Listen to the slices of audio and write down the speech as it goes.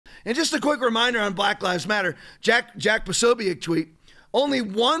And just a quick reminder on Black Lives Matter, Jack Posobiec tweet, only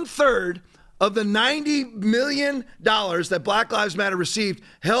 1/3 of the $90 million that Black Lives Matter received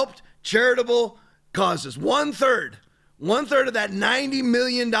helped charitable causes. 1/3. 1/3 of that $90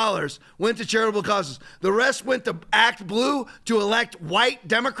 million went to charitable causes. The rest went to Act Blue to elect white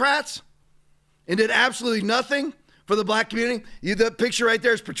Democrats and did absolutely nothing for the black community. The picture right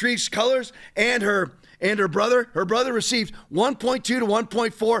there is Patrisse Cullors and her brother. Her brother received $1.2 to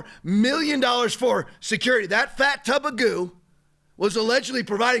 $1.4 million for security. That fat tub of goo was allegedly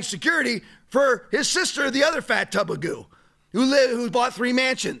providing security for his sister, the other fat tub of goo, who bought 3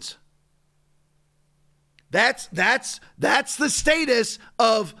 mansions. That's the status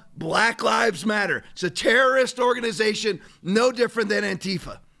of Black Lives Matter. It's a terrorist organization, no different than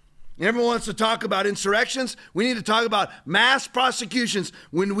Antifa. Everyone wants to talk about insurrections. We need to talk about mass prosecutions.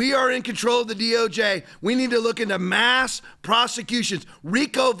 When we are in control of the DOJ, we need to look into mass prosecutions,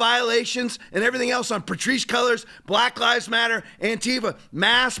 RICO violations, and everything else on Patrisse Cullors, Black Lives Matter, Antifa.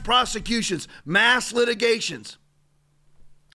 Mass prosecutions, mass litigations.